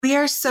We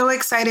are so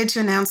excited to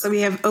announce that we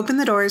have opened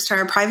the doors to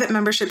our private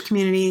membership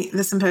community,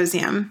 The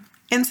Symposium.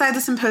 Inside The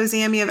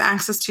Symposium, you have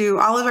access to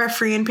all of our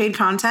free and paid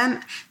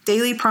content,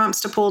 daily prompts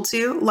to pull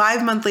to,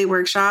 live monthly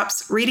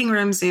workshops, reading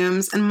room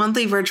Zooms, and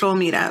monthly virtual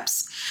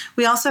meetups.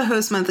 We also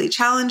host monthly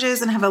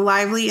challenges and have a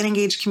lively and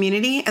engaged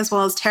community, as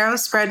well as tarot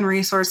spread and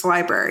resource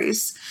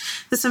libraries.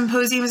 The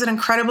Symposium is an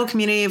incredible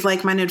community of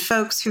like-minded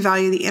folks who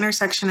value the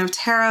intersection of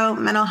tarot,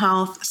 mental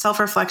health,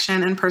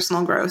 self-reflection, and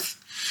personal growth.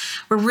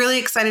 We're really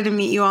excited to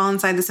meet you all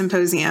inside the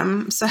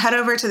Symposium. So head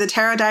over to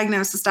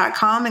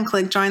thetarotdiagnosis.com and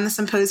click Join the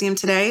Symposium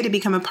today to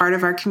become a part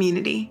of our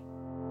community.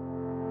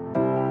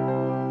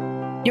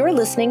 You're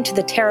listening to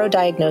The Tarot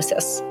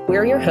Diagnosis.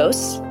 We're your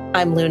hosts.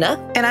 I'm Luna.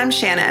 And I'm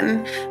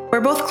Shannon. We're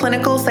both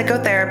clinical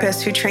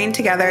psychotherapists who trained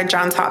together at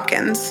Johns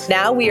Hopkins.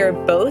 Now we are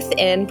both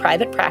in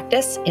private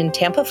practice in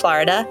Tampa,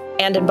 Florida,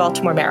 and in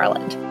Baltimore,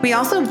 Maryland. We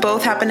also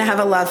both happen to have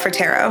a love for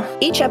tarot.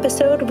 Each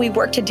episode, we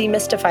work to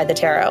demystify the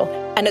tarot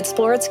and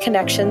explore its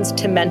connections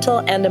to mental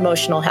and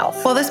emotional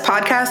health. While this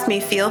podcast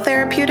may feel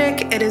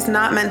therapeutic, it is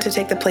not meant to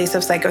take the place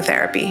of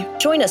psychotherapy.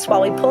 Join us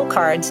while we pull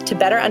cards to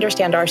better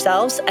understand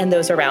ourselves and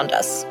those around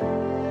us.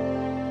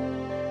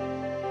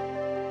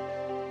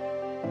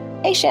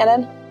 Hey,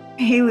 Shannon.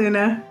 Hey,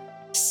 Luna.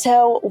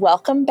 So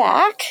welcome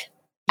back.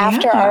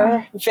 After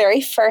our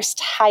very first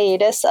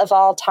hiatus of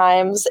all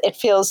times, it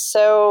feels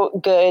so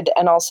good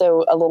and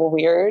also a little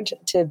weird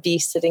to be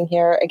sitting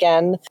here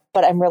again.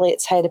 But I'm really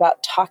excited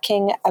about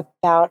talking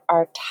about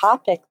our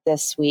topic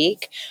this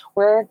week.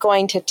 We're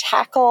going to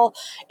tackle,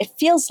 it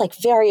feels like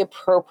very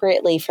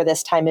appropriately for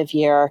this time of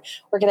year,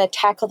 we're going to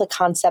tackle the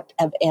concept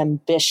of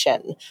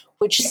ambition,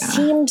 which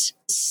seemed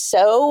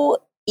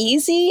so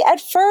easy at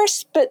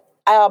first, but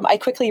I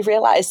quickly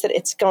realized that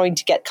it's going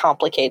to get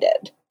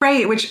complicated.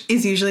 Right, which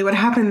is usually what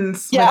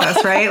happens with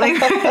us, right?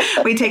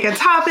 Like we take a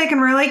topic and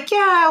we're like,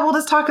 yeah, we'll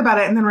just talk about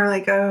it. And then we're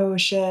like, oh,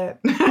 shit.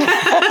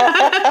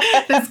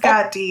 This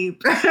got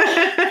deep.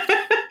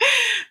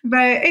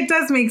 But it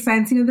does make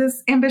sense. You know,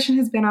 this ambition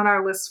has been on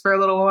our list for a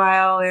little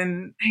while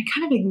and I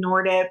kind of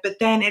ignored it. But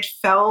then it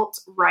felt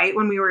right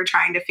when we were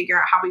trying to figure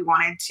out how we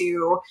wanted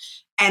to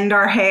end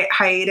our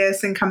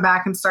hiatus and come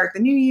back and start the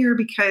new year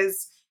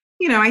because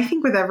you know, I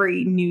think with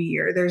every new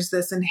year, there's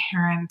this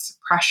inherent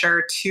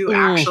pressure to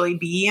actually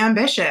be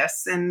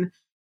ambitious and,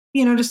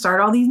 you know, to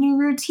start all these new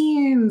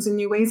routines and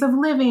new ways of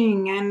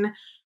living. And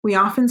we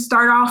often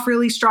start off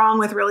really strong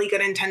with really good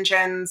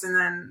intentions and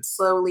then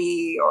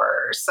slowly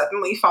or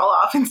suddenly fall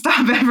off and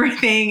stop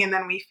everything. And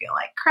then we feel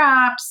like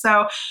crap.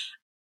 So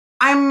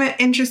I'm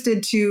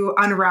interested to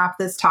unwrap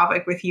this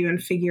topic with you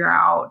and figure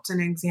out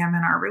and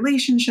examine our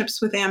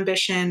relationships with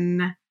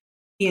ambition,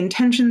 the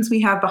intentions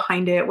we have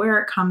behind it, where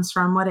it comes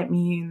from, what it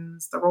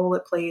means, the role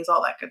it plays,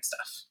 all that good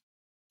stuff.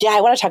 Yeah,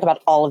 I want to talk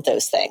about all of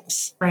those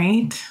things.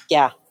 Right?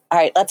 Yeah. All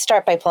right, let's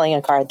start by pulling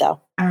a card,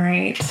 though. All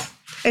right.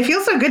 It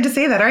feels so good to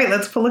say that. All right,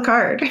 let's pull a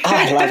card. Oh,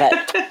 I love it.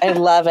 I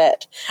love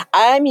it.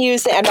 I'm not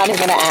even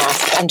going to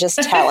ask. I'm just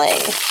telling.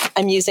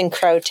 I'm using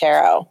Crow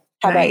Tarot.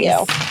 How about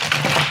you?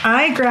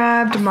 I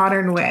grabbed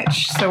Modern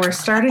Witch. So we're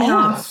starting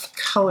off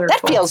colorful.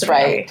 That feels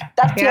today. right.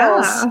 That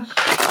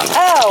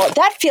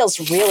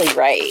feels really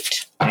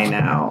right. I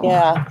know.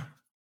 Yeah.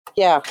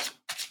 Yeah.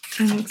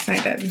 I'm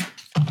excited.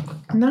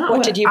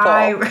 What did you pull?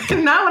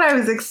 Not what I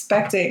was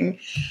expecting.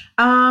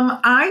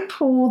 I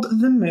pulled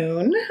the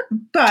moon,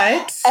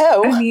 but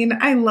I mean,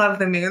 I love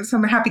the moon, so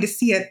I'm happy to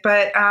see it,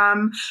 but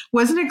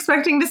wasn't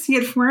expecting to see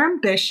it for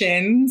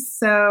ambition.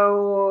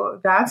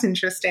 So that's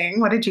interesting.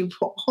 What did you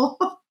pull?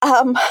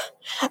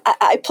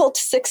 I pulled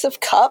Six of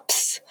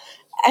Cups.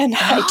 And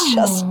I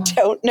just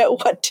don't know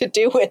what to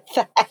do with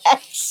that.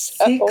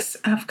 So. Six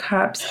of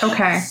Cups.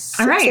 Okay.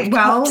 All right.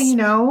 Well, you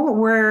know,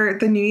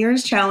 the New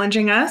Year's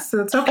challenging us, so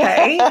it's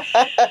okay.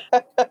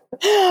 What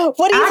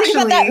do you think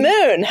about that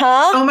moon,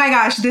 huh? Oh my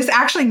gosh. This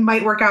actually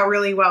might work out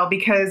really well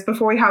because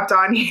before we hopped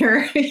on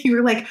here, you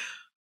were like,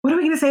 what are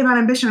we going to say about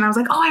ambition? And I was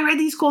like, oh, I read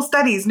these cool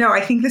studies. No, I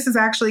think this is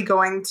going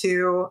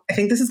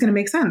to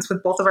make sense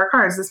with both of our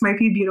cards. This might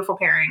be a beautiful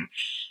pairing.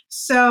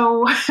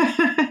 So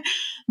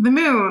the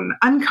moon,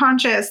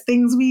 unconscious,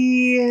 things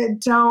we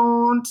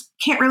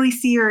can't really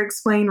see or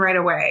explain right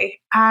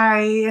away.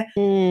 I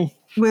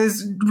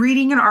was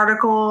reading an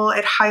article.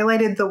 It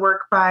highlighted the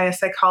work by a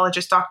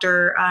psychologist,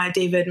 Dr.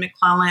 David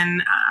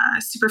McClellan,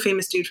 a super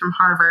famous dude from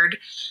Harvard.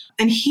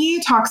 And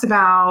he talks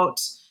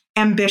about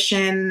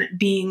ambition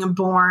being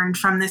born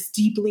from this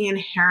deeply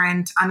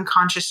inherent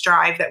unconscious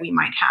drive that we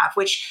might have,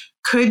 which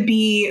could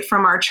be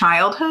from our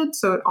childhood.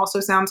 So it also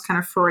sounds kind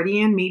of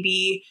Freudian.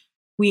 Maybe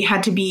we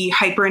had to be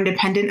hyper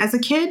independent as a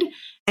kid,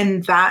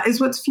 and that is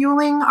what's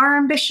fueling our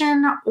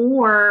ambition.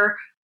 Or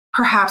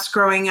perhaps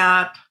growing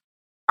up,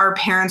 our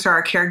parents or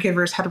our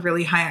caregivers had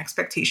really high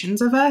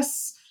expectations of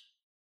us.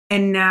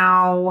 And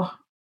now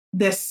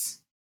this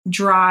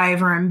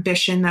drive or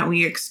ambition that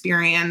we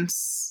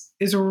experience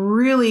is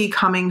really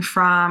coming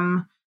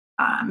from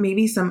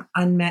maybe some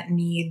unmet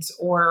needs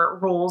or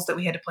roles that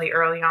we had to play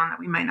early on that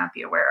we might not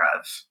be aware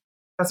of.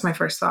 That's my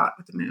first thought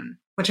with the moon.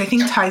 which I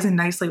think ties in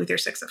nicely with your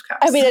Six of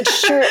Cups. I mean, it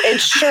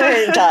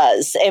sure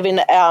does. I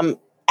mean,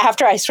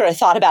 after I sort of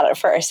thought about it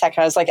for a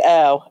second, I was like,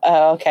 oh,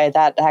 okay,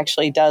 that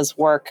actually does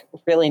work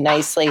really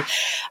nicely.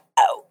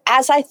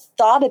 As I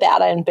thought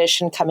about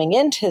ambition coming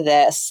into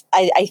this,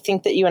 I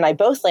think that you and I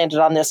both landed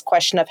on this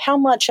question of how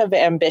much of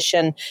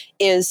ambition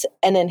is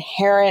an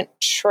inherent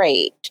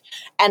trait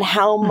and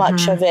how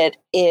much of it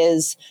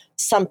is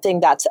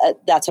something that's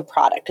a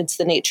product. It's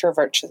the nature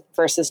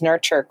versus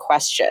nurture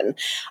question.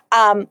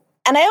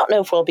 And I don't know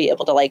if we'll be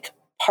able to like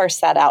parse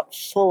that out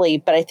fully,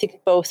 but I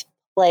think both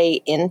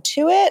play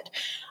into it.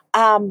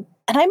 And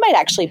I might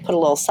actually put a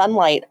little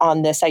sunlight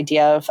on this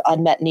idea of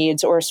unmet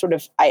needs or sort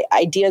of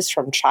ideas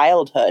from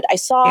childhood. I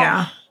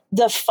saw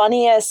the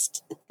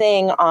funniest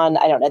thing on,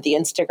 I don't know, the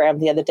Instagram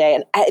the other day.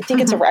 And I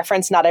think it's a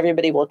reference not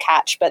everybody will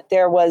catch, but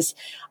there was,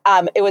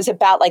 it was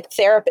about like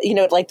therapy, you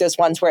know, like those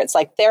ones where it's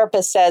like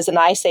therapist says, and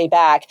I say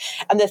back,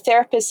 and the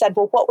therapist said,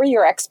 well, what were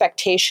your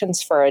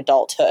expectations for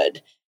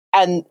adulthood?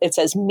 And it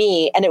says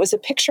me, and it was a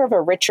picture of a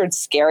Richard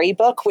Scarry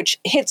book, which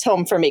hits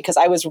home for me because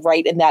I was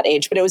right in that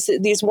age. But it was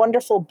these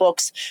wonderful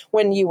books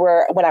when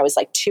I was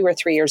like 2 or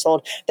 3 years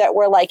old that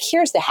were like,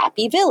 here's the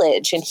happy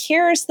village, and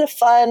here's the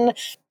fun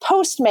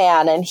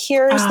postman, and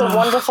here's the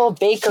wonderful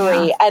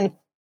bakery. And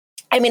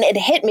I mean, it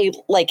hit me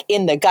like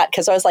in the gut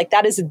because I was like,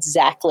 that is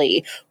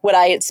exactly what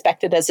I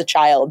expected as a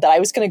child, that I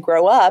was going to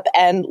grow up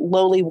and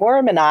Lowly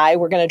Worm and I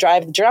were going to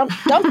drive the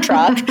dump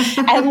truck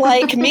and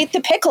like meet the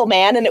pickle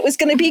man, and it was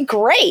going to be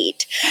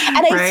great.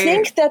 And I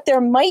think that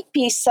there might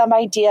be some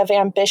idea of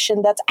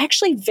ambition that's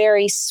actually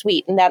very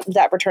sweet. And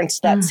that returns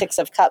to that Six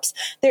of Cups.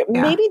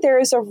 Maybe there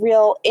is a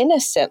real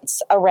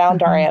innocence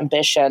around our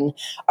ambition,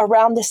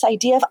 around this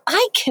idea of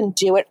I can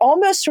do it,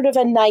 almost sort of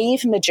a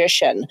naive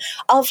magician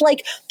of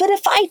like, but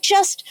if I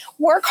just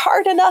work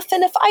hard enough,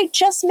 and if I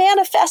just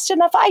manifest,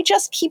 and if I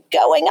just keep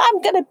going,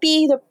 I'm going to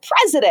be the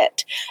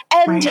president.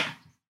 And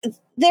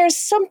there's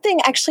something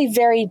actually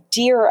very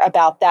dear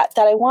about that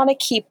I want to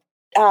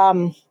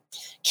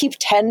keep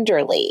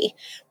tenderly,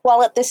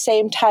 while at the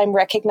same time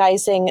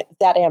recognizing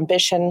that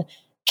ambition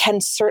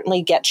can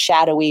certainly get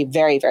shadowy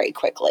very, very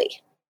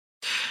quickly.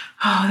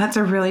 Oh, that's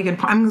a really good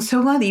point. I'm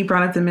so glad that you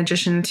brought up the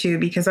magician too,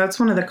 because that's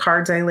one of the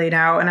cards I laid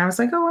out. And I was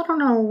like, oh, I don't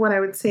know what I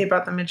would say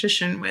about the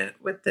magician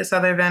with this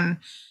other than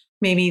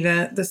maybe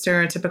the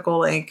stereotypical,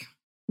 like,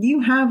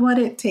 you have what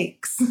it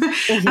takes.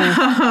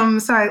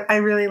 So I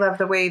really love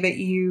the way that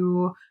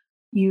you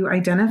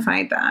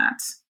identified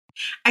that.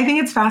 I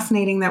think it's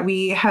fascinating that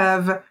we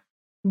have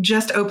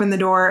just opened the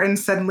door and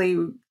suddenly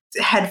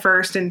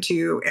headfirst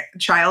into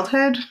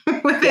childhood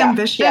with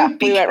ambition. Yeah,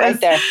 we went right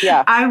there.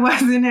 Yeah. I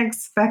wasn't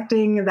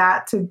expecting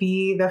that to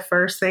be the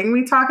first thing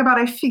we talk about.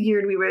 I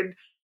figured we would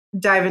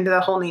dive into the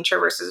whole nature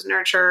versus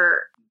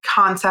nurture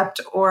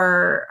concept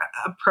or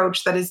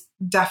approach that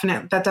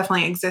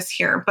definitely exists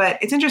here. But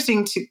it's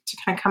interesting to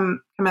kind of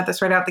come at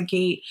this right out the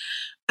gate.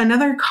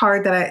 Another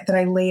card that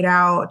I laid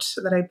out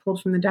that I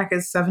pulled from the deck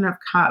is Seven of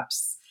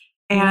Cups.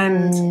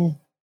 And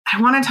I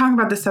want to talk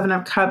about the Seven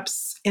of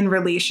Cups in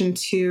relation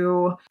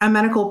to a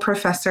medical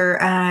professor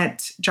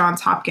at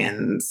Johns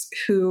Hopkins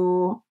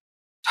who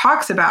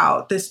talks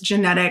about this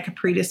genetic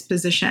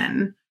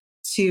predisposition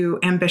to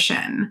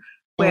ambition,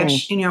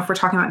 which, you know, if we're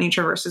talking about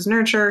nature versus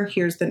nurture,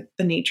 here's the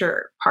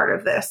nature part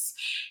of this.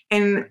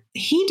 And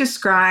he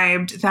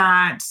described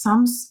that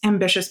some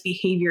ambitious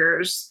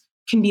behaviors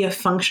can be a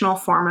functional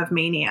form of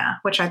mania,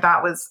 which I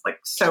thought was like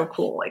so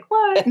cool. Like,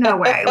 what? No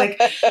way. Like,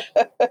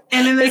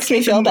 and in this makes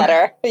me feel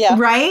better. Yeah.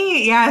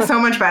 Right? Yeah, so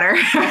much better.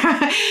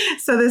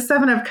 So the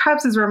Seven of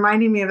Cups is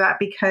reminding me of that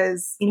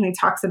because, you know, he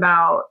talks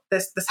about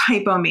this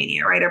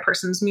hypomania, right? A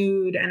person's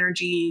mood,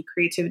 energy,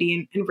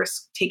 creativity, and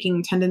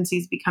risk-taking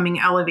tendencies becoming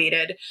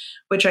elevated,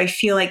 which I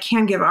feel like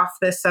can give off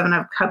this Seven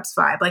of Cups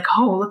vibe. Like,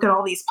 oh, look at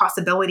all these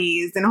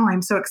possibilities. And oh,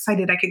 I'm so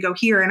excited I could go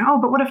here. And oh,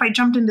 but what if I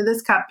jumped into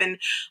this cup? And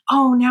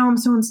oh, now I'm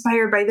so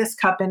inspired by this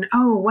cup. And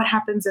oh, what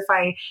happens if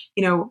I,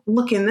 you know,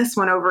 look in this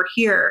one over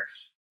here?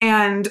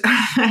 And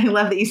I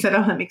love that you said,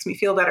 oh, that makes me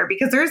feel better,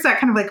 because there's that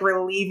kind of like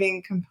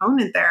relieving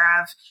component there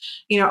of,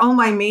 you know, oh,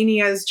 my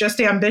mania is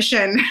just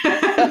ambition.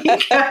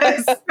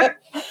 Because,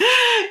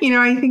 you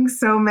know, I think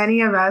so many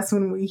of us,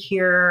 when we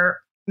hear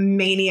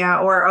mania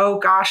or, oh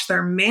gosh,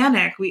 they're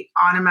manic, we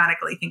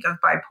automatically think of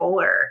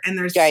bipolar, and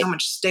there's so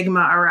much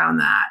stigma around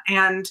that.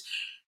 And,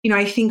 you know,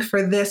 I think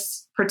for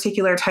this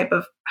particular type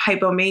of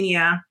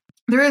hypomania,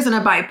 there isn't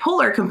a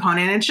bipolar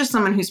component. It's just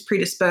someone who's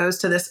predisposed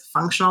to this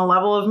functional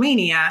level of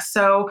mania.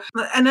 So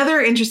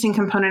another interesting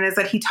component is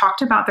that he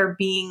talked about there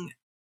being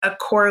a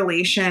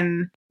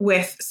correlation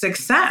with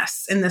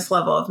success in this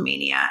level of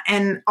mania,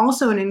 and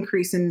also an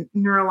increase in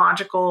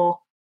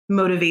neurological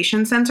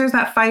motivation sensors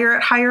that fire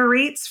at higher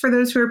rates for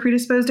those who are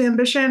predisposed to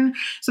ambition.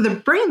 So the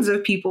brains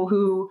of people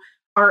who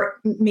are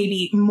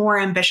maybe more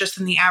ambitious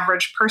than the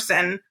average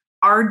person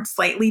are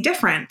slightly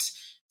different.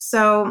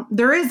 So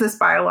there is this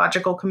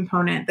biological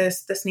component,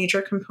 this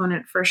nature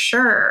component for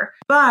sure.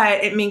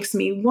 But it makes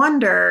me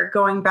wonder,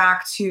 going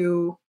back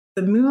to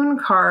the moon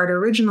card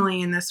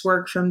originally in this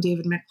work from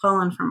David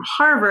McClellan from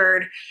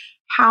Harvard,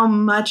 how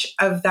much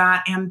of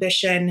that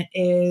ambition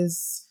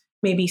is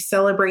maybe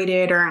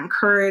celebrated or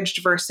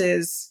encouraged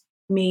versus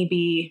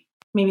maybe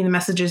the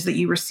messages that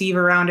you receive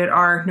around it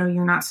are, no,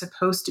 you're not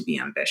supposed to be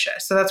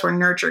ambitious. So that's where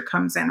nurture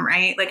comes in,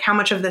 right? Like how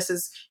much of this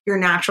is your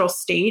natural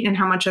state and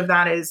how much of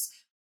that is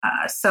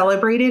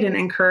celebrated and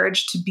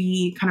encouraged to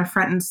be kind of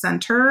front and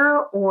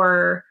center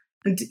or,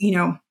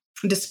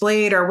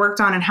 displayed or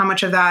worked on, and how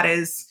much of that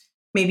is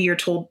maybe you're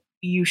told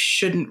you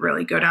shouldn't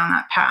really go down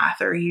that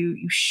path or you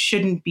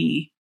shouldn't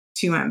be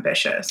too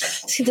ambitious.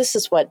 See, this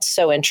is what's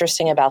so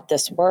interesting about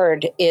this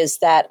word is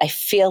that I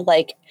feel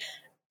like,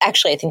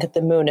 actually, I think that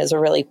the moon is a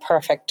really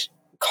perfect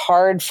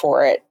card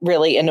for it,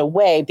 really, in a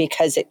way,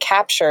 because it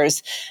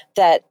captures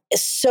that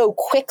so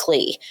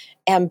quickly.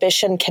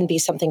 Ambition can be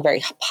something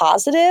very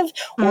positive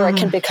or it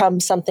can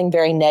become something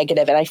very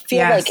negative. And I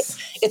feel like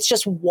it's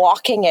just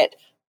walking it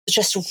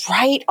just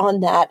right on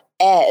that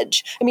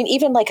edge. I mean,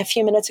 even like a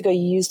few minutes ago,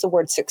 you used the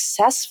word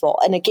successful,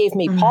 and it gave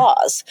me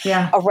pause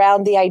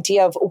around the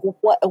idea of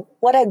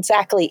what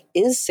exactly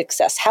is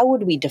success? How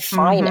would we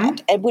define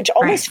it? And which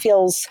almost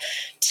feels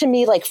to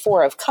me like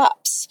Four of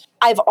Cups.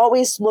 I've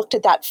always looked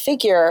at that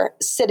figure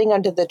sitting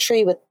under the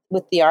tree with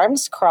the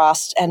arms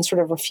crossed and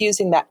sort of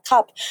refusing that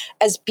cup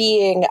as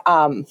being,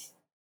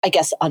 I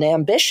guess,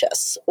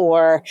 unambitious,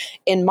 or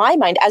in my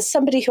mind, as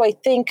somebody who I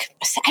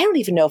don't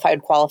even know if I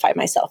would qualify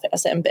myself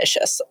as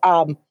ambitious.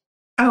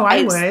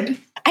 I would.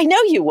 I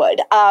know you would.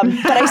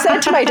 But I said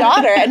it to my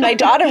daughter, and my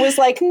daughter was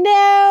like,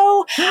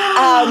 no.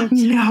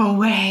 No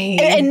way.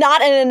 And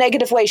not in a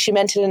negative way. She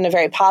meant it in a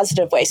very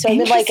positive way. So I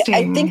mean, like,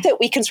 I think that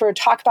we can sort of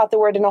talk about the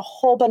word in a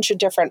whole bunch of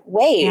different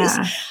ways.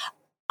 Yeah.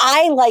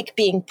 I like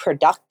being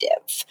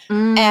productive.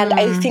 And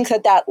I think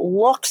that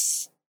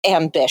looks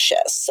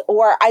ambitious,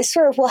 or I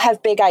sort of will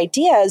have big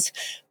ideas,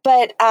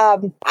 but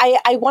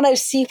I want to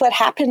see what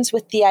happens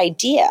with the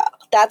idea.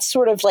 That's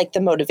sort of like the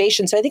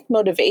motivation. So I think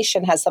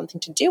motivation has something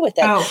to do with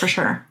it. Oh, for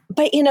sure.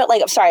 But,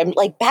 I'm sorry, I'm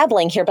like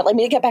babbling here, but let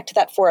me get back to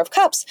that Four of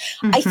Cups.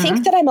 I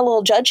think that I'm a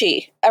little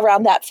judgy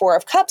around that Four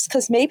of Cups,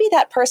 because maybe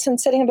that person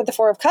sitting under the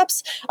Four of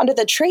Cups under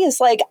the tree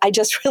is like, I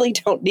just really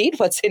don't need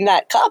what's in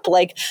that cup.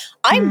 Like,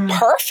 I'm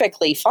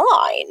perfectly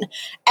fine.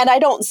 And I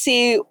don't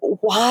see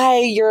why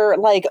you're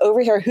like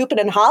over here hooping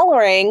and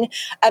hollering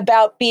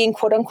about being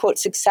quote unquote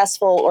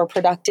successful or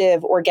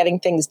productive or getting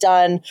things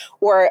done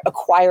or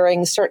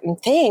acquiring certain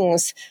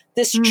things.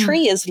 This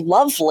tree is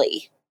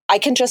lovely. I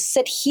can just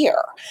sit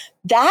here.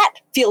 That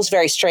feels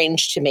very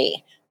strange to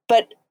me.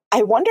 But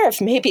I wonder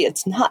if maybe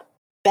it's not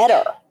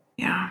better.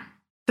 Yeah.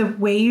 The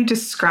way you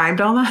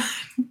described all that.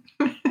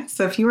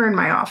 So if you were in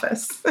my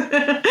office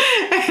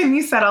and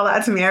you said all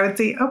that to me, I would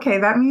say, okay,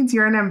 that means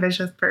you're an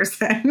ambitious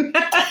person.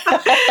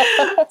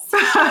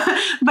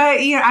 But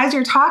as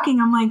you're talking,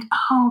 I'm like,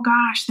 oh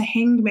gosh, the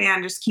Hanged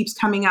Man just keeps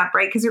coming up,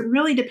 right? Because it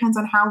really depends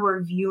on how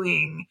we're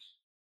viewing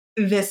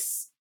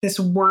this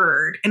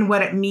word and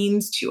what it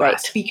means to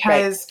us.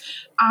 Because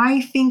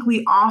I think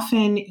we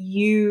often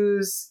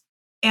use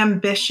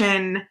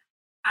ambition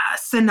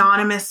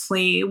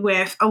synonymously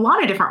with a lot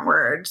of different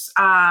words,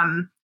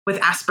 with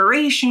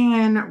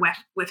aspiration,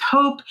 with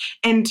hope.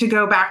 And to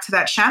go back to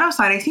that shadow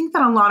side, I think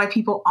that a lot of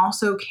people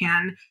also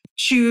can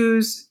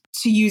choose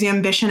to use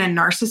ambition and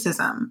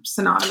narcissism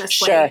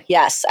synonymously. Sure.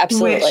 Yes,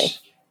 absolutely.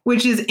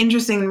 Which is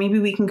interesting. Maybe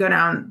we can go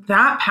down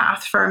that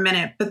path for a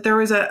minute. But there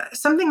was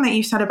something that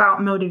you said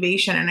about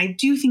motivation. And I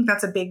do think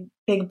that's a big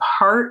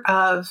part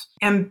of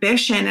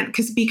ambition. And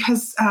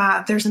because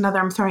there's another,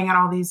 I'm throwing out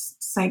all these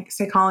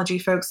psychology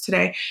folks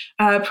today,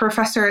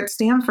 professor at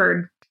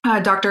Stanford,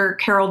 Dr.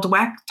 Carol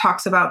Dweck,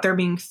 talks about there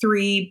being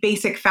 3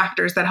 basic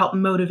factors that help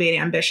motivate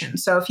ambition.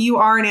 So if you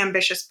are an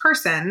ambitious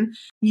person,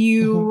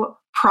 you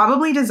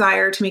probably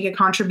desire to make a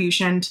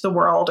contribution to the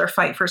world or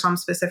fight for some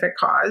specific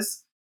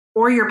cause,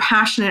 or you're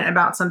passionate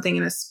about something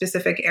in a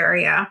specific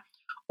area,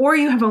 or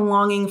you have a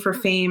longing for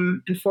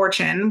fame and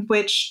fortune,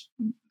 which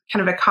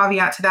kind of a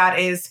caveat to that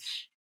is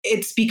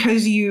it's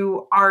because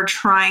you are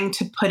trying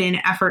to put in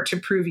effort to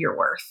prove your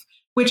worth,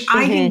 which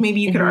I think maybe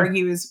you could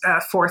argue is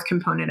a 4th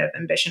component of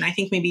ambition. I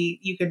think maybe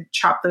you could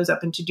chop those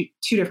up into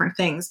 2 different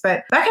things,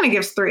 but that kind of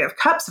gives 3 of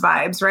Cups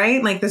vibes,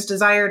 right? Like this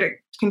desire to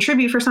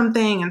contribute for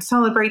something and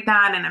celebrate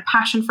that, and a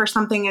passion for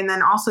something. And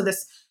then also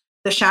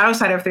the shadow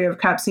side of 3 of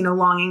Cups,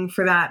 longing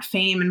for that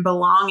fame and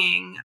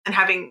belonging and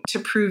having to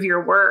prove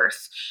your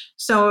worth.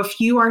 So if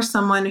you are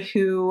someone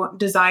who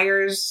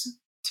desires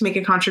to make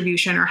a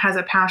contribution or has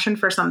a passion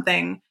for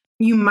something,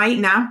 you might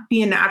not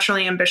be a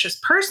naturally ambitious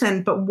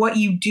person, but what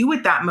you do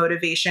with that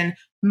motivation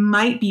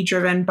might be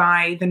driven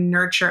by the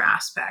nurture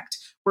aspect.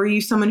 Were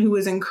you someone who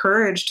was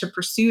encouraged to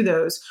pursue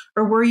those?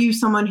 Or were you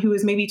someone who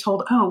was maybe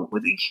told, oh,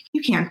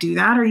 you can't do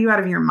that? Are you out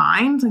of your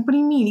mind? Like, what do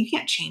you mean? You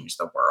can't change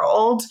the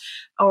world.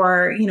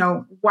 Or,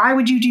 why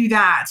would you do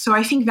that? So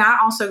I think that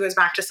also goes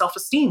back to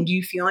self-esteem. Do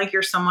you feel like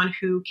you're someone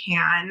who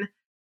can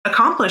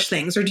accomplish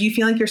things? Or do you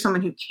feel like you're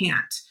someone who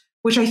can't?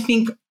 Which I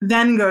think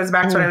then goes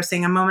back to what I was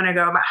saying a moment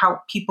ago about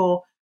how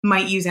people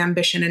might use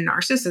ambition and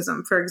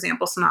narcissism, for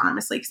example,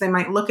 synonymously, because they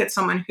might look at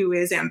someone who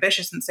is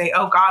ambitious and say,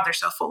 oh God, they're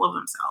so full of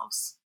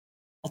themselves.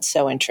 That's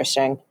so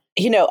interesting.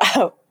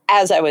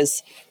 as I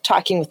was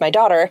talking with my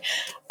daughter,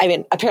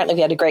 apparently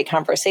we had a great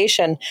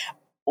conversation.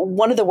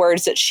 One of the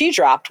words that she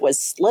dropped was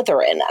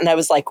Slytherin. And I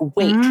was like,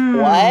 wait,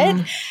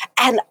 what?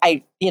 And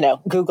I,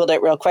 Googled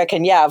it real quick.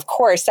 And yeah, of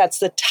course, that's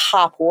the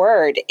top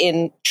word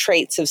in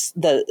traits of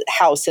the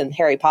house in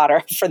Harry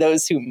Potter, for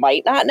those who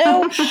might not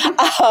know.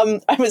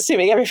 I'm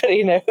assuming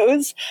everybody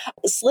knows.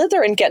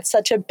 Slytherin gets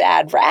such a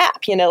bad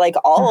rap, like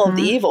all of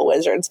the evil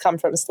wizards come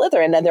from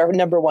Slytherin, and their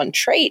number one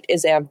trait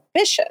is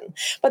ambition.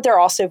 But they're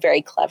also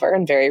very clever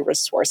and very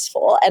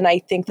resourceful. And I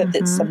think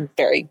that some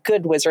very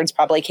good wizards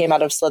probably came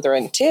out of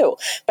Slytherin too.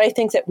 But I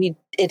think that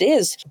it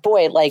is,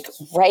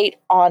 right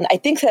on. I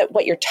think that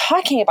what you're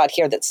talking about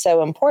here that's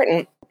so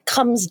important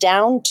comes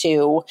down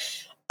to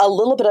a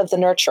little bit of the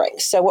nurturing.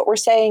 So what we're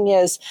saying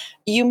is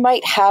you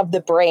might have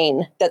the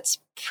brain that's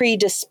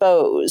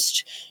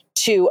predisposed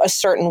to a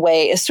certain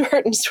way, a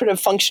certain sort of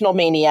functional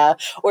mania,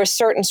 or a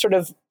certain sort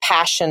of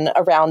passion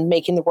around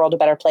making the world a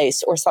better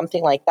place or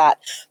something like that.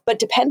 But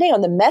depending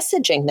on the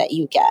messaging that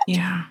you get,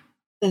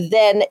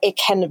 then it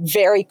can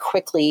very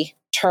quickly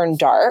turn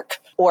dark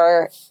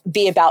or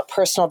be about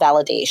personal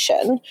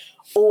validation.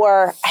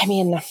 Or,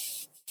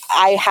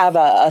 I have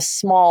a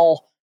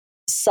small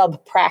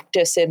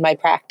sub-practice in my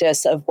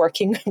practice of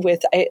working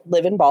with, I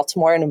live in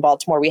Baltimore, and in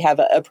Baltimore we have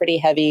a pretty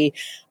heavy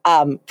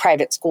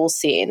private school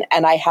scene.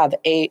 And I have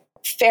a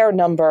fair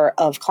number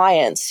of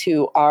clients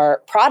who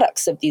are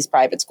products of these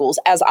private schools,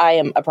 as I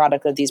am a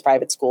product of these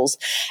private schools.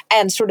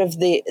 And sort of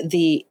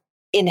the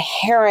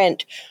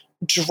inherent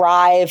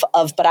drive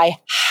of, but I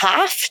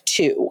have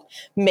to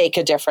make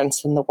a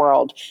difference in the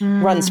world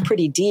runs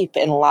pretty deep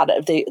in a lot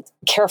of the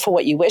careful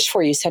what you wish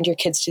for. You send your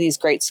kids to these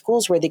great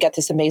schools where they get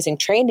this amazing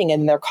training,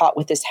 and they're caught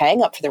with this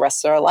hang up for the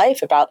rest of their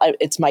life about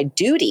it's my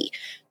duty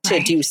to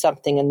do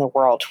something in the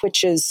world,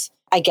 which is,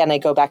 again, I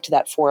go back to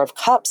that 4 of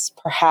Cups.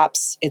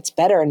 Perhaps it's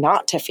better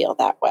not to feel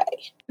that way.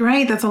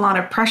 Right. That's a lot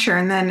of pressure.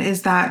 And then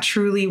is that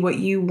truly what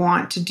you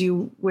want to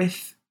do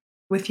with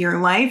your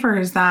life? Or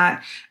is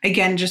that,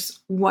 again, just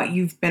what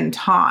you've been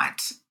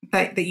taught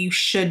that you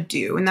should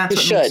do? And that's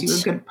what makes you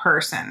a good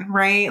person,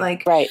 right?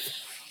 Right.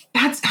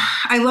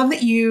 I love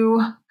that you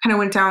kind of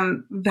went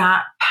down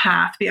that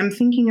path. I'm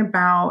thinking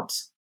about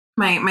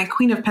my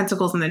Queen of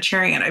Pentacles in the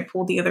Chariot I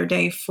pulled the other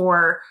day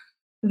for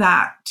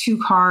that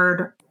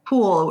 2-card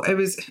pull. It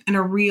was in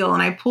a reel,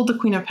 and I pulled the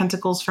Queen of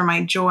Pentacles for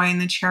my joy, and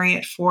the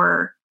Chariot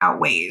for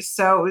outweighs.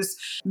 So it was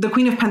the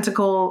Queen of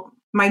Pentacles.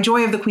 My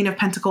joy of the Queen of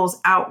Pentacles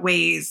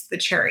outweighs the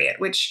Chariot,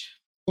 which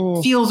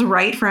feels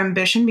right for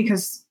ambition,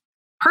 because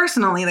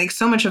personally,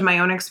 so much of my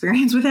own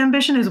experience with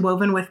ambition is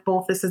woven with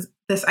both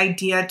this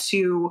idea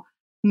to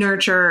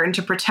nurture and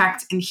to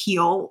protect and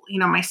heal,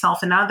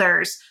 myself and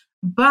others,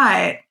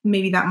 but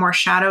maybe that more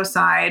shadow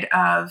side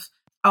of,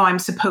 oh, I'm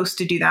supposed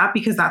to do that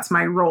because that's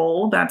my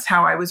role. That's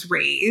how I was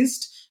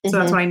raised. So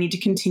that's what I need to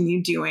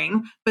continue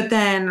doing. But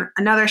then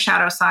another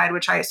shadow side,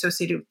 which I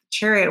associated with the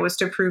Chariot, was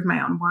to prove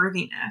my own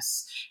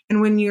worthiness.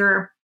 And when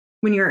you're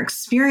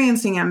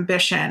experiencing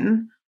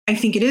ambition, I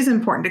think it is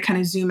important to kind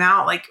of zoom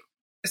out,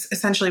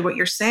 essentially what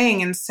you're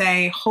saying, and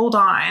say, hold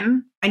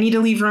on, I need to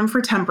leave room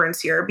for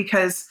temperance here,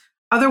 because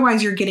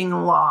otherwise you're getting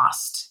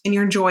lost and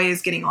your joy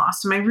is getting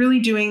lost. Am I really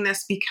doing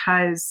this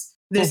because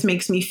this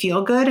makes me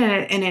feel good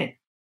and it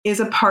is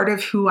a part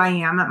of who I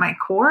am at my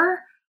core?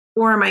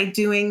 Or am I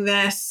doing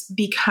this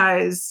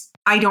because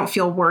I don't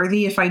feel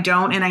worthy if I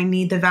don't, and I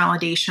need the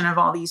validation of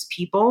all these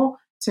people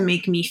to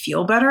make me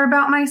feel better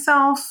about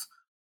myself?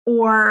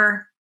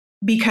 Or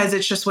because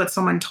it's just what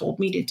someone told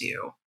me to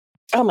do?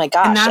 Oh my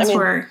gosh. And that's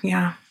where.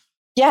 Yeah,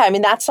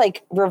 that's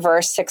like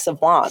reverse 6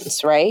 of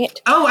Wands,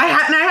 right? Oh, I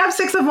have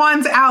 6 of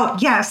Wands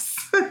out. Yes.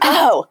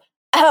 Oh,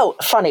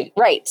 funny.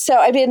 Right.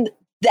 So,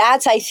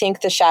 that's, I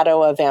think, the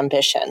shadow of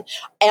ambition.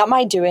 Am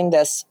I doing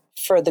this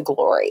for the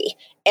glory?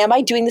 Am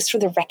I doing this for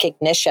the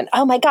recognition?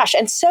 Oh my gosh.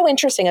 And so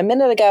interesting. A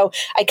minute ago,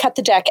 I cut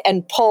the deck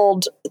and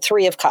pulled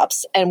 3 of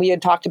Cups, and we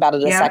had talked about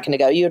it a second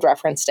ago. You had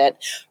referenced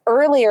it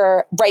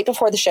earlier, right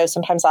before the show.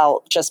 Sometimes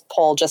I'll just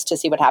pull just to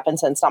see what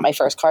happens. And it's not my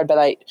first card, but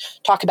I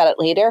talk about it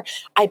later.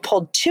 I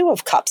pulled 2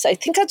 of Cups. I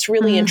think that's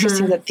really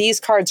interesting that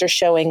these cards are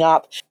showing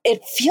up.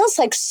 It feels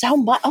like so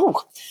much.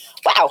 Oh,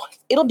 wow.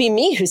 It'll be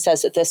me who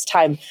says it this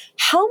time.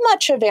 How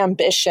much of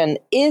ambition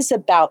is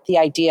about the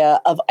idea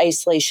of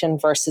isolation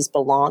versus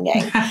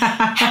belonging?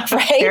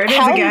 Right? There it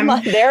is again.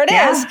 There it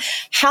is.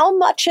 How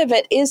much of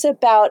it is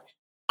about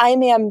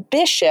I'm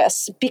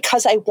ambitious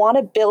because I want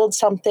to build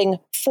something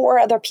for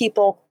other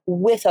people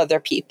with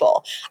other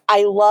people.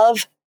 I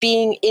love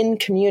being in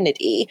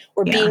community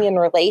or being in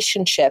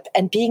relationship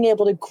and being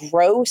able to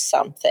grow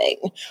something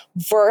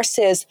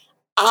versus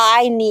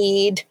I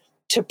need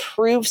to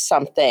prove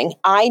something.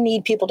 I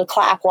need people to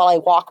clap while I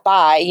walk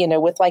by,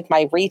 with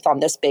my wreath on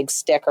this big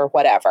stick or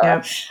whatever.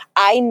 Yep.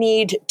 I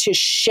need to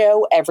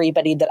show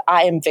everybody that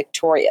I am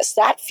victorious.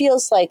 That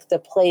feels like the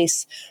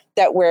place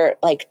that we're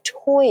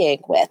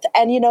toying with.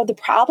 And, the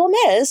problem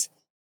is,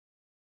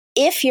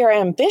 if you're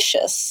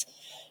ambitious,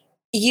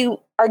 you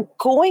are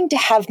going to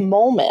have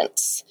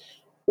moments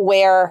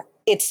where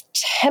it's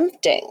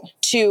tempting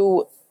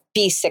to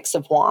be Six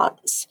of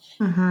Wands.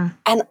 Mm-hmm.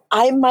 And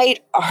I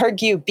might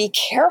argue, be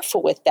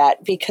careful with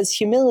that because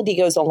humility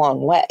goes a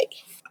long way.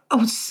 Oh,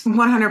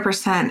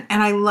 100%.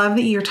 And I love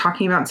that you're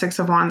talking about Six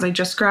of Wands. I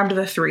just grabbed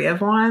the Three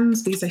of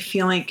Wands because I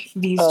feel like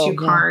these two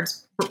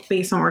cards,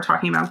 based on what we're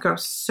talking about, go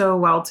so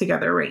well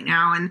together right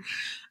now. And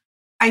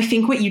I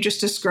think what you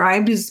just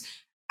described is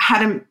how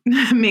to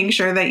make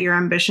sure that your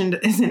ambition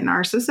isn't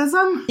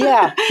narcissism.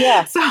 Yeah,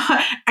 yeah. So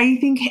I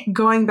think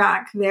going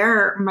back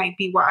there might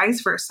be wise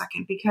for a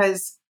second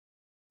because,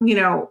 you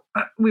know,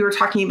 we were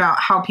talking about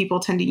how people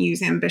tend to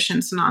use ambition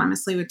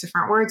synonymously with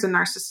different words and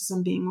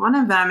narcissism being one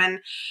of them. And,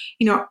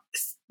 you know,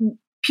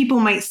 people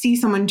might see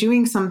someone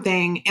doing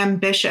something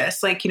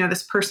ambitious, like, you know,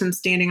 this person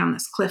standing on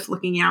this cliff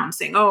looking out and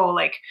saying, oh,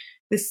 like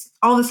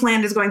all this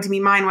land is going to be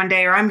mine one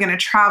day, or I'm going to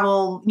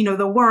travel, you know,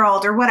 the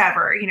world or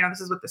whatever. You know, this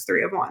is what this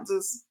Three of Wands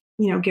is,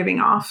 you know, giving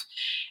off.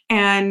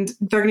 And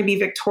they're going to be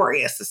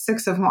victorious. The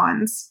Six of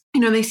Wands, you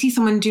know, they see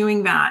someone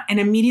doing that and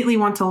immediately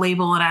want to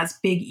label it as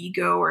big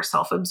ego or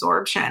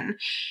self-absorption.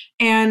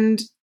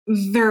 And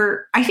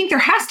I think there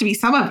has to be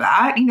some of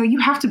that. You know,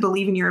 you have to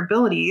believe in your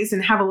abilities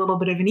and have a little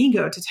bit of an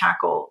ego to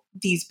tackle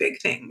these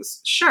big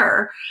things.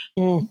 Sure.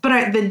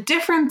 But the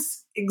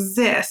difference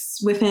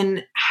exists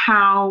within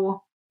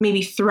how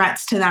maybe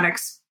threats to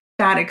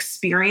that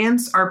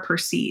experience are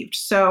perceived.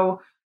 So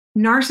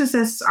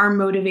narcissists are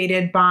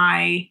motivated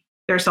by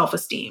their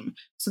self-esteem.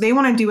 So they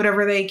want to do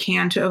whatever they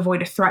can to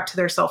avoid a threat to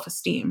their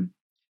self-esteem.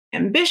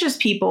 Ambitious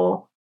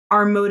people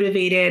are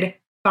motivated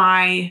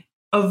by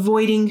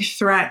avoiding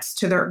threats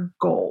to their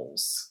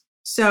goals.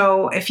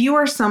 So if you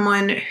are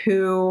someone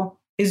who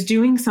is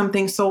doing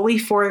something solely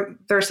for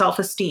their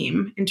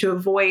self-esteem and to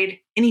avoid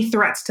any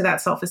threats to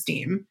that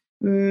self-esteem,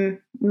 you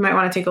might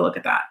want to take a look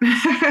at that.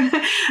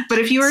 But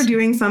if you are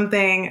doing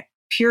something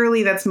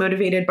purely that's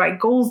motivated by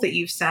goals that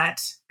you've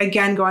set,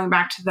 again, going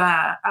back to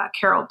the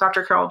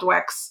Dr. Carol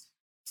Dweck's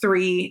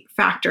 3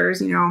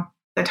 factors, you know,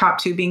 the top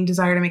 2 being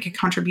desire to make a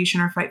contribution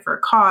or fight for a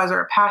cause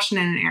or a passion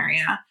in an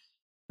area,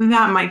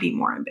 that might be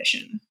more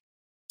ambition.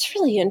 It's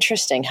really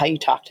interesting how you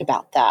talked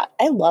about that.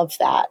 I love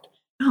that.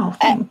 Oh,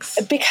 thanks.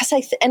 Because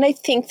I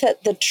think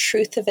that the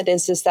truth of it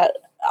is that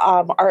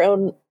our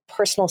own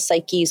personal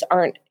psyches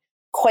aren't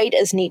quite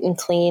as neat and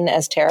clean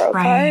as tarot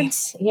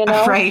cards, you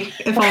know? Right.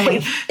 If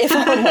only. If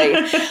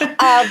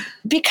only.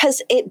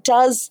 Because it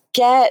does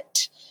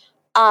get,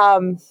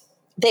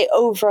 they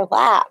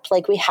overlap.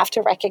 Like we have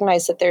to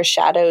recognize that there's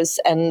shadows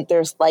and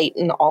there's light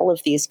in all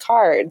of these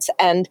cards.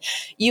 And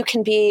you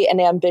can be an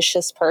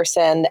ambitious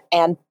person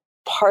and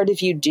part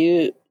of you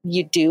do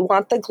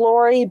want the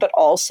glory, but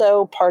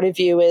also part of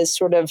you is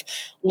sort of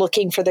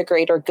looking for the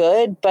greater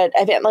good. But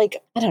I mean,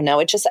 like, I don't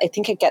know, I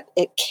think it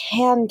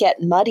can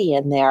get muddy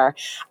in there.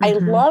 Mm-hmm.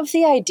 I love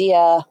the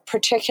idea,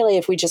 particularly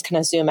if we just kind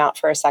of zoom out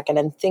for a second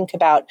and think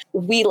about,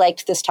 we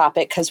liked this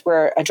topic because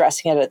we're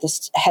addressing it at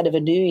the head of a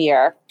new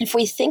year. If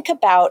we think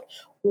about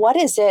what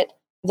is it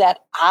that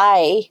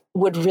I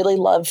would really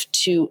love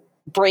to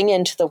bring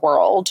into the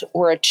world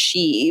or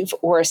achieve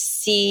or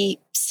see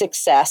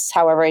success,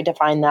 however I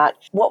define that,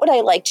 what would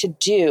I like to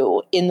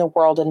do in the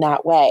world in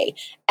that way?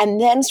 And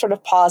then sort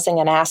of pausing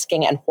and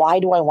asking, and why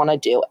do I want to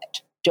do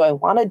it? Do I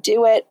want to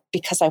do it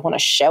because I want to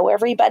show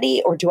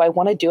everybody, or do I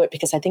want to do it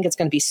because I think it's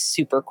going to be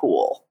super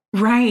cool?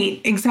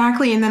 Right,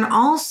 exactly. And then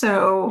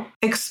also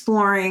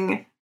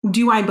exploring,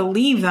 do I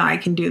believe that I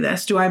can do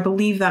this? Do I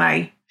believe that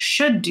I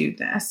should do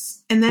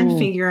this? And then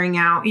figuring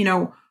out, you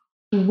know,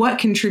 what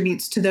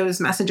contributes to those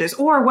messages,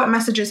 or what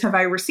messages have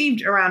I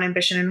received around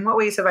ambition? In what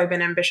ways have I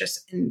been ambitious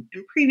in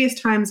previous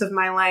times of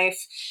my life?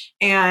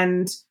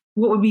 And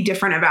what would be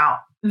different about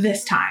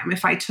this time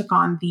if I took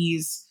on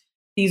these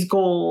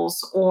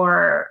goals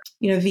or,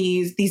 you know,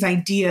 these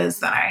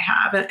ideas that I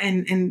have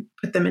and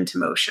put them into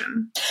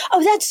motion?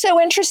 Oh, that's so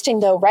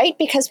interesting though, right?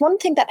 Because one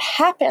thing that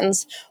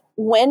happens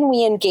when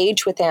we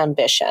engage with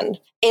ambition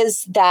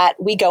is that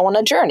we go on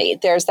a journey.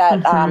 There's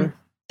that,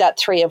 that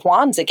Three of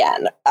Wands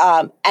again.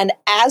 And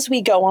as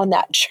we go on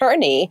that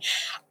journey,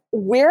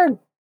 we're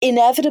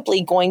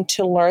inevitably going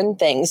to learn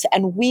things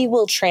and we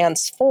will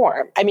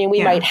transform. I mean,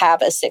 we might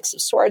have a Six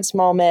of Swords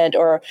moment,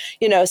 or,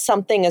 you know,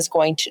 something is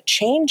going to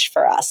change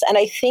for us. And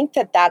I think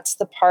that that's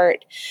the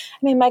part.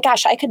 I mean, my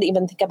gosh, I could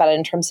even think about it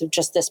in terms of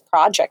just this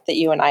project that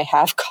you and I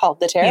have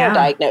called the Tarot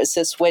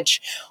Diagnosis,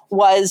 which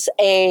was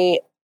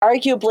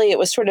arguably it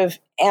was sort of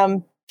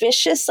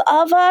ambitious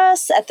of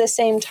us. At the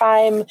same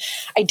time,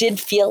 I did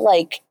feel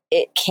like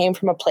it came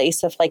from a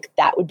place of like,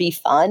 that would be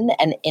fun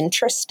and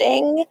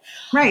interesting.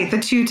 Right. The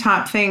 2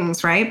 top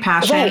things, right?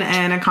 Passion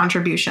and a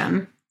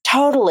contribution.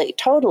 Totally.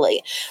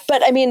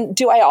 But I mean,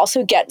 do I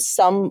also get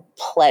some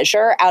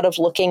pleasure out of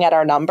looking at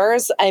our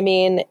numbers? I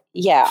mean,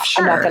 sure,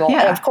 I'm not going to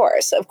lie. Of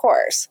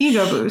course.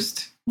 Ego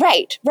boost.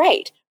 Right.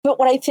 But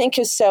what I think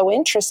is so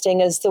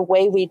interesting is the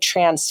way we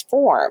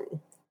transform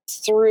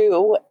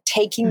through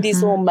taking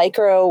these little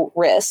micro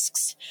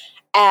risks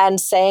and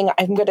saying,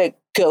 I'm going to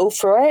go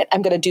for it.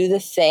 I'm going to do the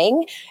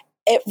thing.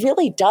 It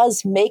really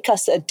does make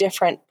us a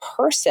different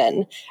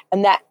person.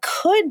 And that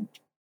could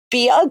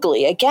be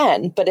ugly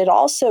again, but it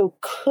also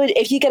could,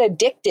 if you get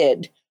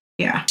addicted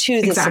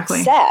to the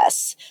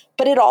success,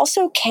 but it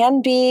also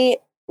can be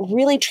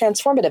really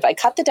transformative. I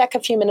cut the deck a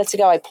few minutes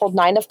ago. I pulled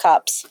 9 of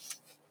Cups,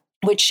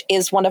 which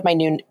is one of my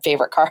new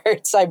favorite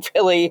cards. I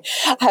really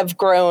have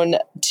grown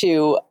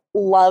to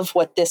love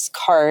what this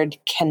card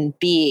can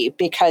be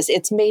because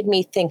it's made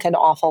me think an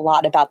awful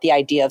lot about the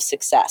idea of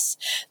success.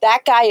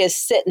 That guy is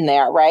sitting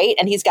there, right?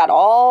 And he's got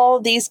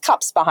all these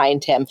cups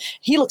behind him.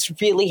 He looks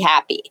really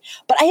happy,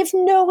 but I have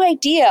no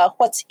idea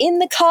what's in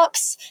the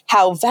cups,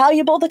 how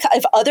valuable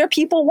if other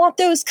people want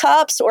those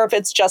cups, or if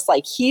it's just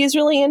like he's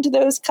really into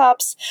those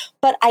cups.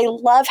 But I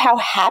love how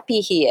happy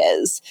he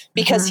is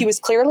because he was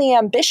clearly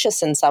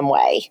ambitious in some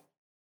way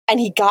and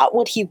he got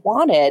what he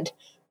wanted.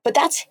 But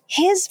that's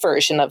his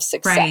version of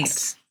success.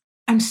 Right.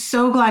 I'm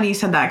so glad you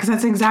said that because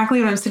that's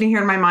exactly what I'm sitting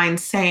here in my mind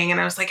saying. And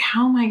I was like,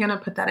 how am I going to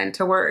put that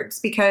into words?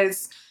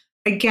 Because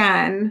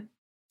again,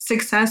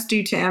 success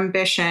due to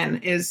ambition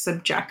is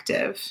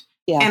subjective.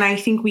 Yeah. And I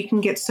think we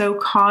can get so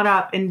caught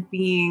up in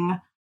being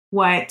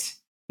what,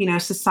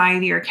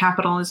 society or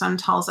capitalism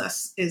tells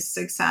us is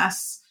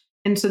success.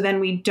 And so then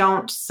we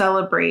don't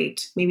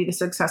celebrate maybe the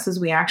successes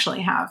we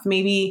actually have.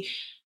 Maybe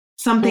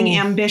something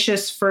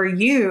ambitious for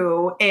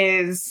you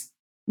is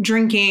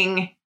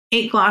drinking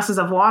 8 glasses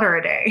of water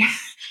a day.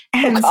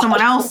 And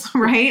someone else,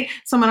 right?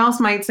 Someone else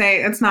might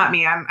say, it's not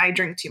me. I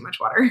drink too much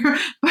water.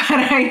 But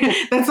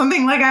that's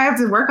something like I have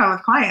to work on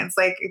with clients.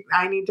 Like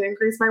I need to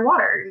increase my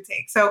water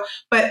intake. So,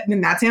 but then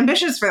that's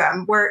ambitious for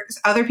them. Where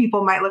other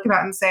people might look at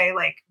that and say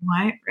like,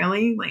 what,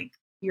 really? Like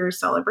you're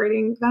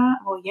celebrating that?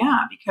 Well,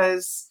 yeah,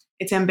 because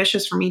it's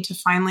ambitious for me to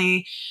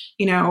finally,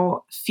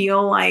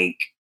 feel like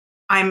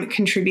I'm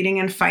contributing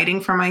and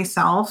fighting for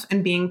myself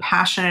and being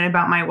passionate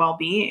about my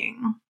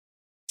well-being.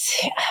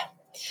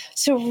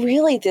 So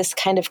really this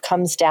kind of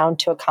comes down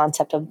to a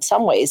concept of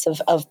some ways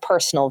of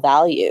personal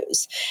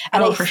values.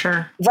 And for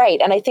sure. Right.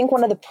 And I think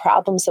one of the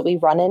problems that we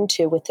run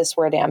into with this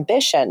word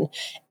ambition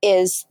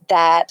is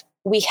that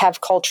we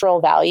have cultural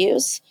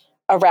values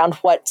around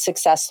what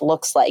success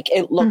looks like.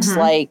 It looks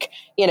like,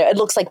 it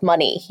looks like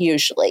money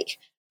usually.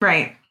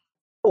 Right.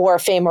 Or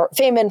fame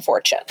and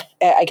fortune,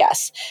 I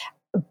guess.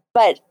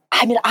 But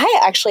I mean,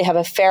 I actually have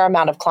a fair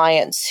amount of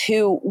clients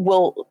who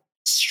will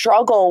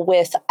struggle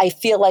with, I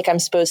feel like I'm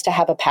supposed to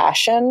have a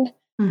passion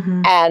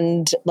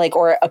and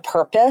or a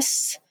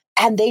purpose.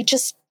 And they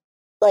just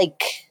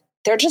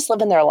they're just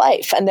living their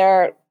life. And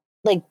they're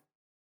like,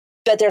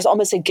 but there's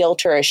almost a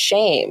guilt or a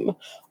shame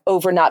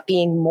over not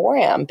being more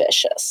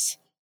ambitious,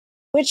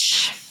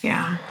 which,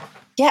 yeah,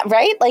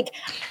 right. Like,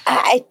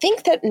 I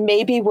think that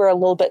maybe we're a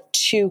little bit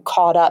too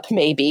caught up.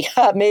 Maybe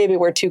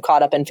we're too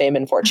caught up in fame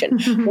and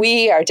fortune.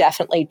 We are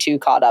definitely too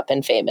caught up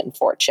in fame and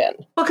fortune.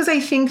 Well, because I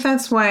think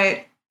that's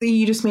what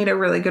you just made a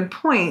really good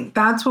point.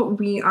 That's what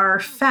we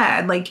are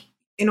fed. Like,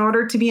 in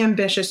order to be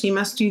ambitious, you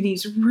must do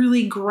these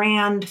really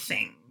grand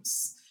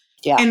things.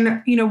 Yeah.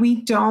 And,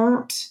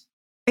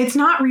 it's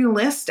not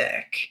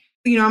realistic.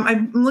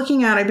 I've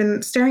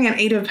been staring at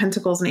 8 of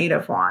Pentacles and 8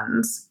 of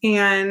Wands,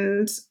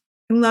 and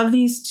I love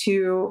these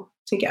two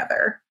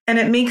together. And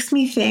it makes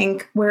me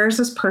think, where's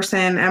this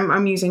person?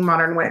 I'm using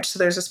Modern Witch. So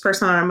there's this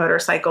person on a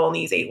motorcycle and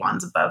these 8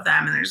 wands above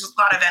them. And there's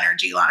a lot of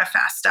energy, a lot of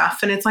fast stuff.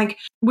 And it's like,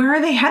 where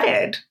are they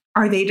headed?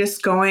 Are they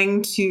just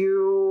going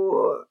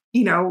to,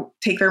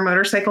 take their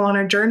motorcycle on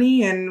a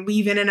journey and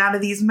weave in and out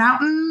of these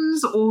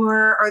mountains?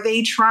 Or are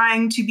they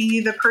trying to be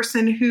the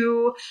person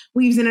who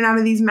weaves in and out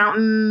of these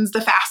mountains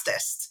the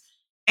fastest?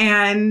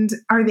 And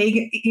are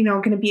they,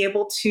 going to be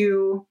able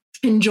to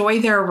enjoy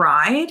their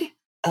ride?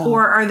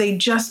 Or are they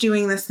just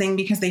doing this thing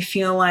because they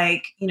feel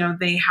like,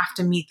 they have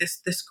to meet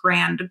this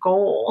grand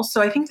goal?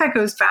 So I think that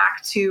goes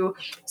back to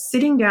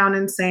sitting down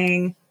and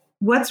saying,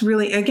 what's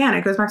really, again,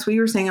 it goes back to what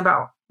you were saying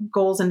about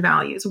goals and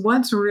values.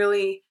 What's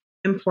really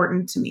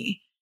important to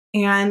me?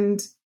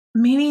 And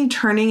maybe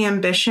turning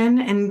ambition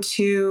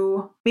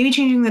into, maybe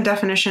changing the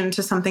definition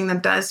to something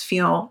that does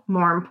feel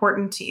more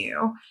important to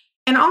you.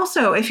 And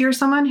also, if you're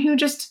someone who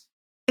just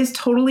is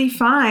totally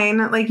fine,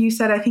 like you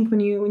said, I think when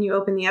you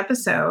open the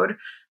episode,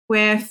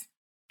 with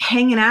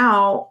hanging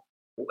out.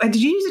 Did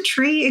you use a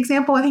tree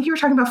example? I think you were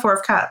talking about 4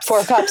 of Cups.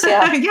 4 of Cups,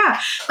 yeah. Yeah.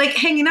 Like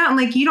hanging out and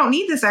like, you don't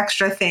need this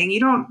extra thing. You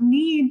don't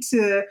need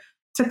to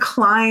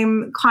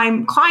climb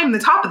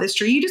the top of this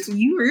tree.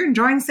 You're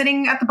enjoying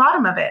sitting at the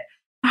bottom of it.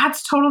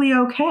 That's totally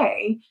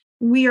okay.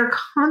 We are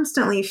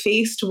constantly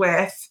faced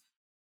with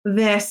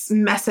this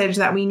message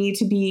that we need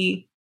to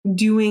be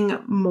doing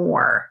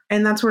more.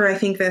 And that's where I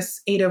think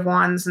this 8 of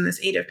Wands and this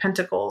 8 of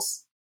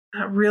Pentacles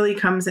really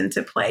comes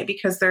into play,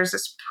 because there's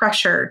this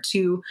pressure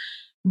to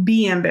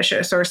be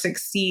ambitious or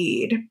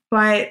succeed.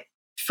 But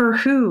for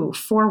who?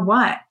 For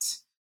what?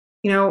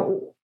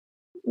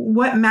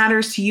 What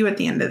matters to you at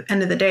the end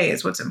of the day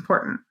is what's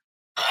important.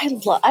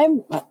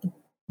 I'm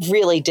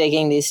really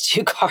digging these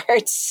 2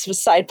 cards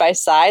side by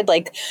side.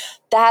 Like,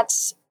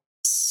 that's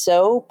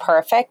so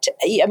perfect.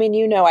 I mean,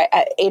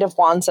 Eight of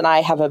Wands and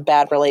I have a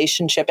bad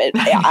relationship.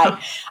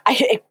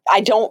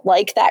 I don't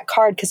like that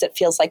card because it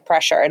feels like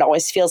pressure. It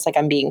always feels like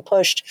I'm being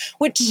pushed,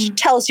 which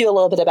tells you a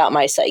little bit about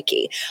my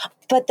psyche.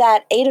 But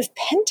that Eight of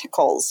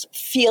Pentacles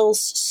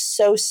feels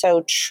so,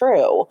 so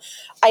true.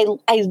 I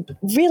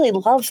really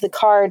love the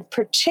card,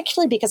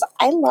 particularly because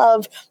I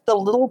love the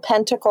little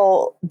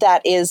pentacle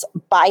that is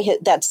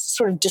that's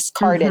sort of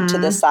discarded to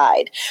the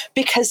side.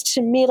 Because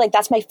to me, like,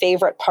 that's my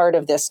favorite part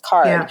of this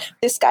card. Yeah.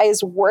 This guy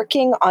is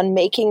working on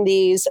making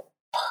these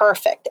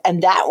perfect,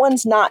 and that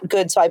one's not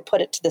good, so I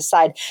put it to the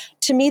side.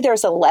 To me,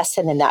 there's a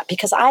lesson in that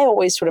because I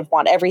always sort of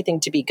want everything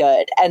to be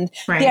good, and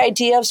the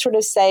idea of sort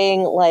of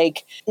saying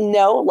like,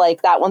 no,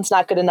 like that one's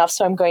not good enough,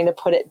 so I'm going to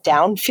put it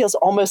down feels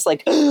almost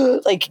like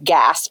like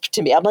gasp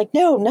to me. I'm like,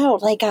 no,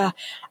 like I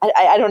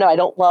don't know, I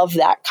don't love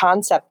that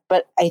concept,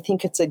 but I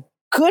think it's a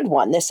good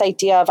one. This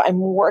idea of I'm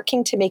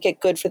working to make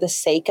it good for the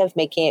sake of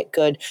making it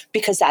good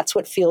because that's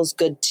what feels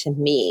good to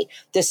me.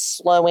 This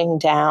slowing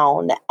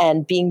down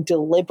and being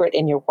deliberate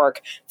in your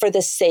work for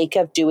the sake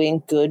of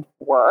doing good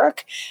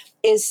work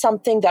is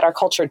something that our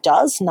culture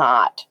does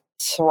not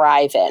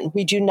thrive in.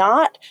 We do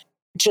not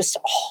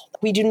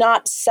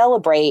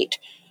celebrate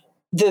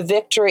the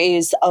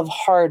victories of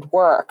hard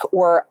work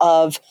or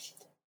of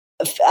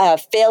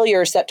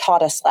failures that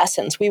taught us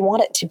lessons. We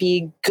want it to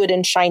be good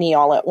and shiny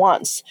all at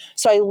once.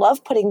 So I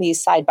love putting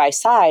these side by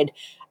side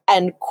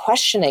and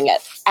questioning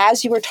it.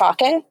 As you were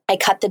talking, I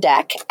cut the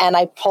deck and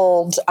I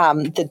pulled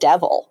the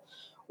Devil,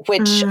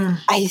 which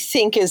I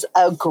think is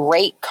a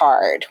great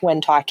card when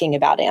talking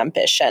about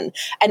ambition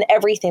and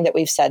everything that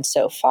we've said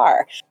so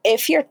far.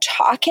 If you're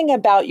talking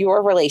about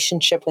your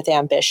relationship with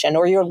ambition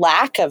or your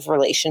lack of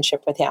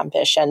relationship with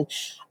ambition,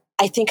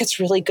 I think it's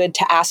really good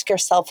to ask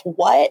yourself,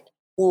 what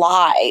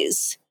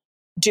lies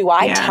do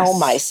I tell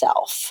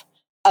myself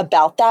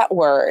about that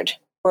word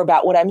or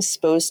about what I'm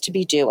supposed to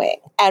be doing?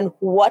 And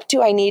what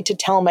do I need to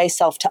tell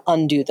myself to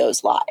undo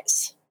those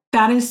lies?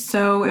 That is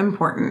so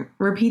important.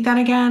 Repeat that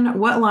again.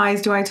 What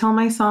lies do I tell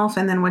myself?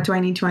 And then what do I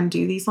need to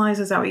undo these lies?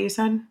 Is that what you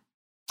said?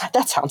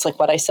 That sounds like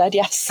what I said.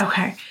 Yes.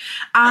 Okay.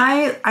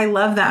 I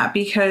love that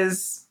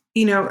because,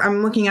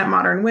 I'm looking at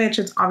Modern Witch.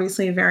 It's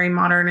obviously a very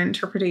modern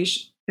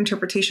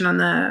interpretation on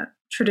the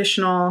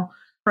traditional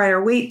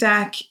Rider-Waite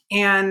deck,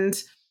 and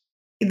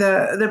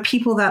the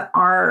people that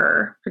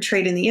are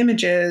portrayed in the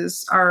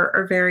images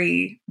are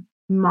very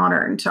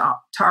modern to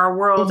our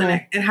world.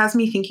 And it has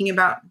me thinking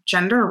about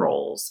gender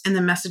roles and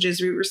the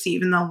messages we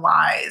receive and the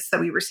lies that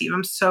we receive.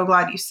 I'm so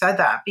glad you said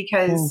that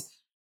because,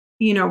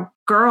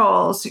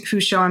 girls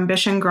who show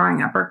ambition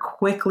growing up are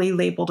quickly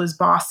labeled as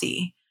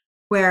bossy,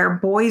 where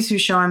boys who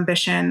show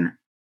ambition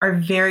are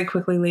very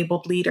quickly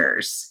labeled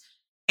leaders.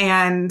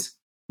 And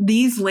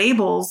these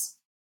labels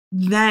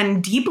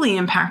then deeply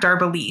impact our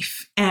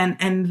belief and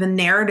the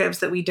narratives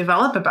that we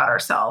develop about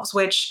ourselves,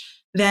 which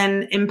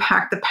then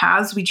impact the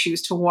paths we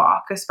choose to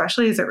walk,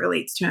 especially as it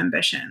relates to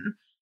ambition.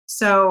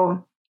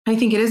 So I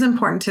think it is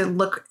important to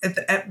look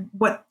at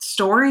what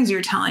stories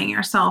you're telling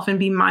yourself and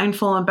be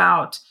mindful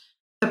about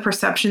the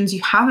perceptions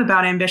you have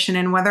about ambition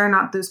and whether or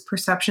not those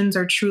perceptions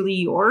are truly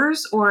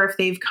yours or if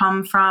they've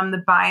come from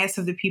the bias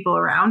of the people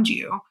around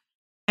you.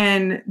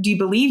 And do you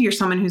believe you're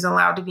someone who's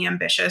allowed to be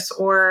ambitious,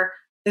 or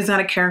is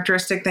that a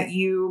characteristic that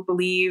you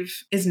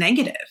believe is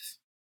negative?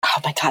 Oh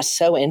my gosh,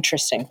 so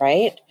interesting,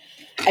 right?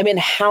 I mean,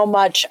 how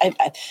much,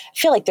 I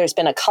feel like there's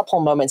been a couple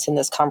moments in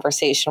this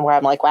conversation where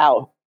I'm like,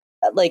 wow,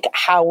 like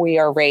how we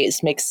are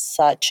raised makes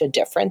such a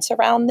difference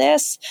around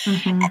this.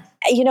 And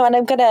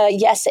I'm going to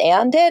yes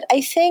and it.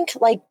 I think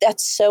like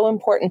that's so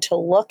important to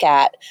look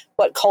at.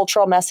 What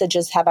cultural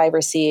messages have I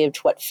received?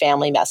 What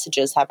family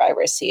messages have I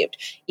received?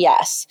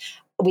 Yes.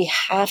 We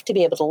have to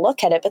be able to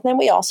look at it, but then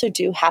we also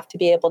do have to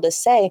be able to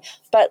say,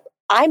 but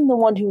I'm the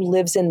one who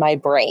lives in my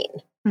brain.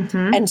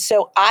 And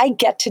so I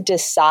get to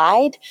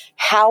decide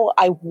how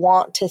I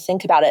want to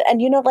think about it.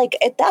 And,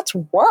 that's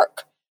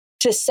work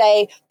to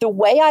say the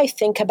way I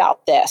think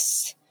about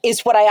this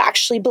is what I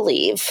actually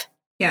believe.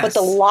 Yes. But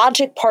the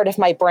logic part of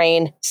my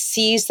brain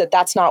sees that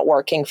that's not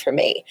working for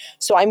me.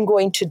 So I'm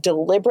going to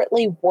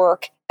deliberately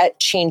work at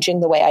changing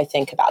the way I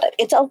think about it.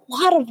 It's a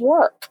lot of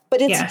work, but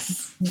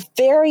it's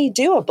very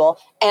doable.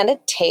 And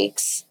it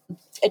takes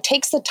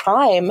the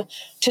time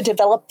to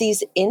develop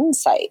these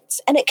insights.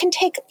 And it can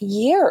take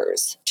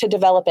years to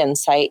develop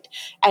insight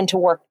and to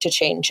work to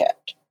change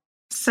it.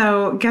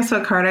 So guess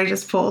what card I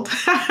just pulled?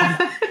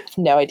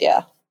 No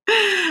idea.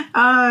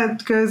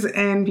 It goes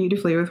in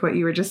beautifully with what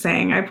you were just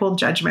saying. I pulled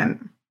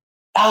Judgment.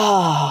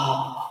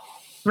 Oh.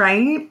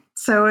 Right?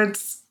 So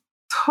it's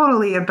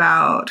totally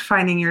about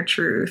finding your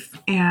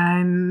truth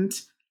and,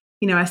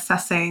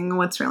 assessing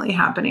what's really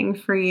happening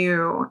for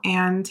you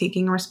and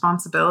taking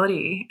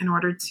responsibility in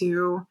order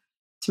to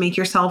make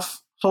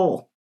yourself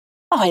whole.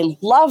 Oh, I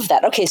love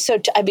that. Okay. So,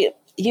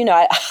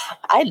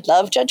 I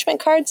love Judgment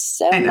cards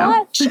so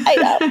much. I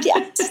know.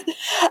 Yes.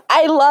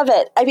 I love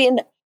it. I mean,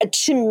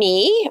 to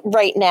me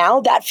right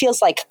now, that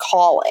feels like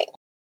calling.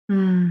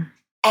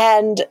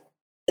 And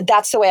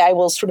that's the way I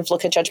will sort of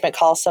look at judgment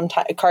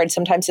cards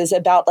sometimes, is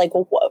about like,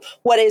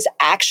 what is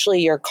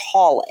actually your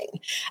calling?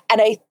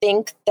 And I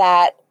think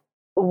that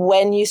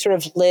when you sort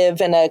of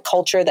live in a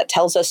culture that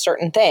tells us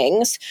certain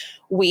things,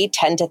 we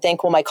tend to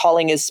think, well, my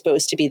calling is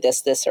supposed to be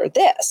this, this, or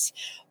this.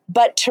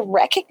 But to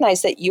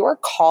recognize that your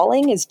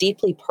calling is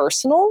deeply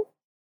personal,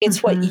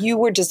 it's what you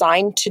were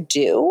designed to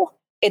do,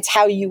 it's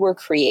how you were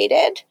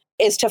created,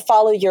 is to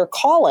follow your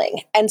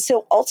calling. And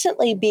so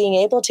ultimately being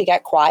able to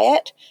get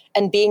quiet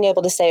and being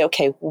able to say,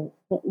 okay,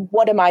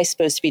 what am I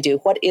supposed to be doing?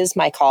 What is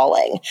my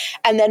calling?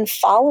 And then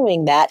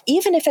following that,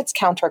 even if it's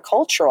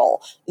countercultural,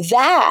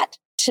 that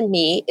to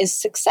me is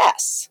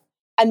success.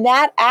 And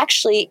that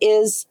actually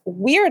is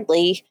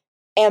weirdly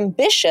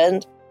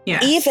ambition,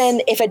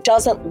 even if it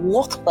doesn't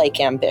look like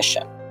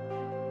ambition.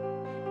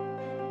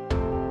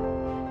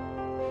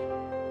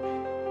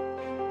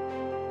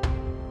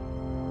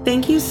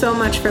 Thank you so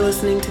much for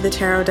listening to The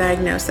Tarot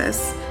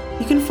Diagnosis.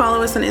 You can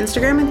follow us on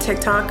Instagram and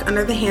TikTok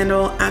under the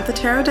handle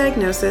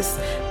 @TheTarotDiagnosis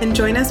and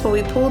join us while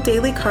we pull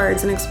daily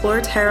cards and explore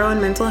tarot and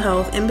mental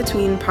health in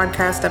between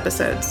podcast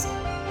episodes.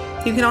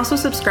 You can also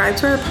subscribe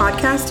to our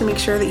podcast to make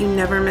sure that you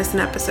never miss an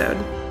episode.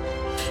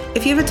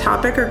 If you have a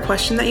topic or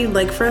question that you'd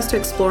like for us to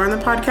explore on the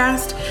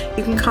podcast,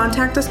 you can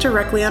contact us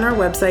directly on our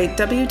website,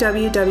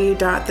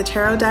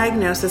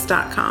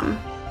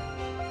 www.thetarotdiagnosis.com.